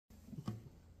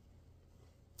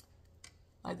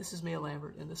Hi, this is Mia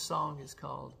Lambert, and this song is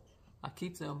called I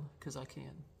Keep Them 'Cause I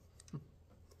Can.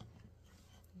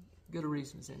 Good a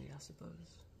reason as any, I suppose.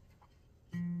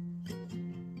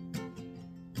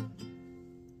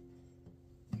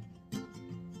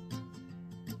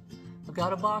 I've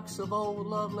got a box of old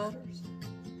love letters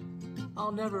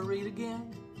I'll never read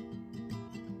again,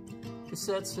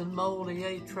 cassettes and moldy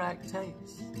 8-track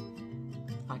tapes.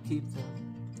 I keep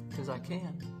them 'cause I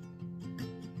can.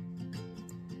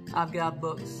 I've got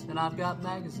books and I've got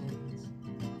magazines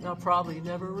that I'll probably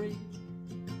never read.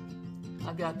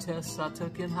 I've got tests I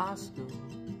took in high school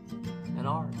and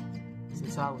art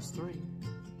since I was 3.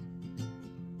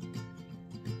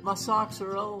 My socks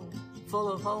are old, full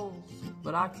of holes,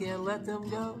 but I can't let them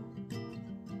go.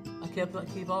 I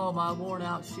keep all my worn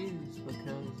out shoes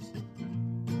because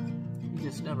you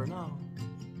just never know.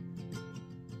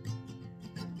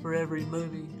 For every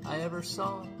movie I ever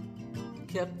saw,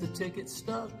 kept the ticket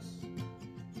stubs.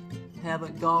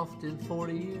 Haven't golfed in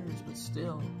 40 years, but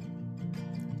still,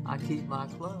 I keep my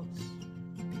clubs.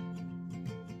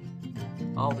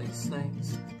 All these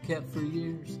things kept for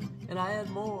years, and I add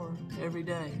more every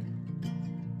day.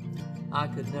 I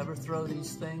could never throw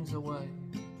these things away.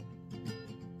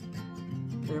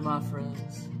 They're my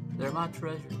friends, they're my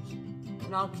treasures,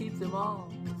 and I'll keep them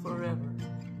all forever.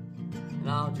 And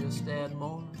I'll just add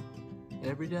more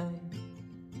every day.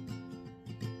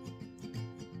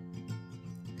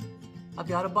 I've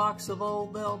got a box of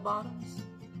old bell bottoms.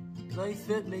 They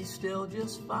fit me still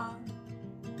just fine,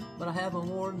 but I haven't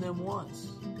worn them once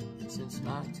since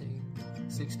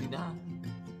 1969.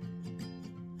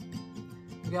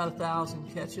 I got 1,000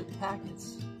 ketchup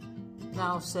packets, and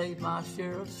I'll save my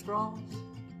share of straws.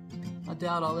 I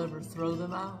doubt I'll ever throw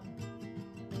them out.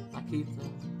 I keep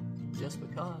them just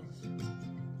because.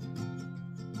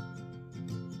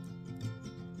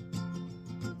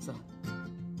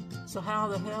 So how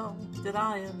the hell did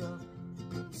I end up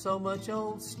so much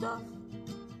old stuff?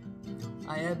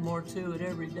 I add more to it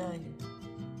every day,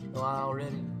 though I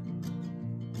already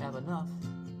have enough.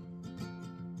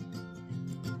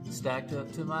 Stacked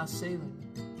up to my ceiling,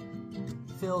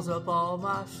 fills up all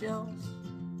my shelves.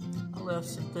 I left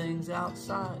some things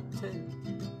outside too,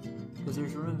 'cause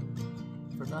there's room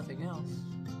for nothing else.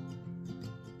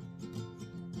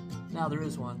 Now there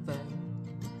is one thing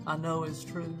I know is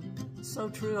true, so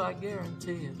true I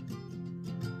guarantee it.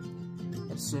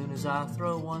 As soon as I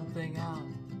throw one thing out,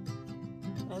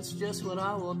 that's just when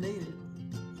I will need it.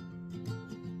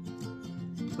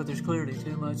 But there's clearly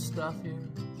too much stuff here.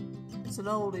 It's an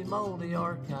oldie moldy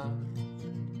archive.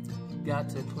 Got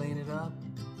to clean it up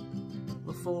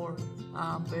before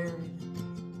I'm buried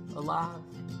alive.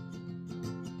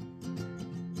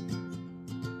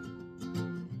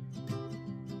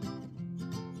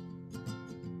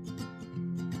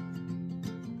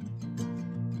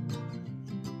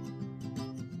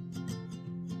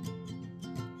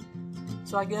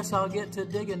 So I guess I'll get to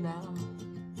digging now,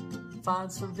 find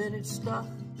some vintage stuff.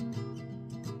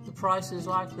 The prices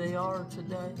like they are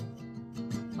today,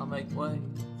 I'll make way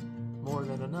more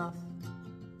than enough.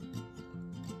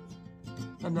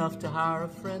 Enough to hire a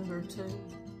friend or two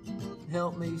to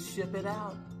help me ship it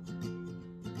out.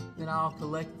 Then I'll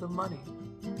collect the money,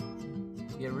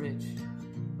 get rich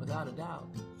without a doubt.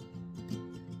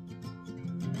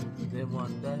 Then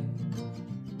one day,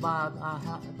 buy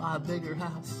a bigger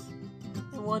house.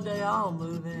 And one day I'll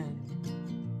move in.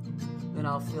 Then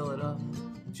I'll fill it up,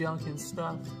 junk and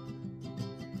stuff,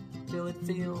 till it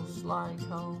feels like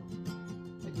home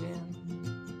again.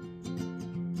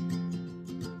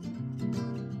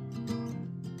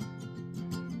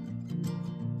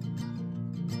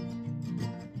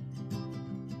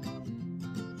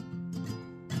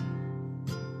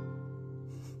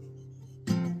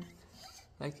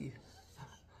 Thank you.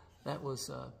 That was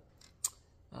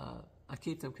I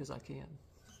keep them 'cause I can.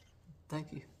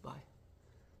 Thank you. Bye.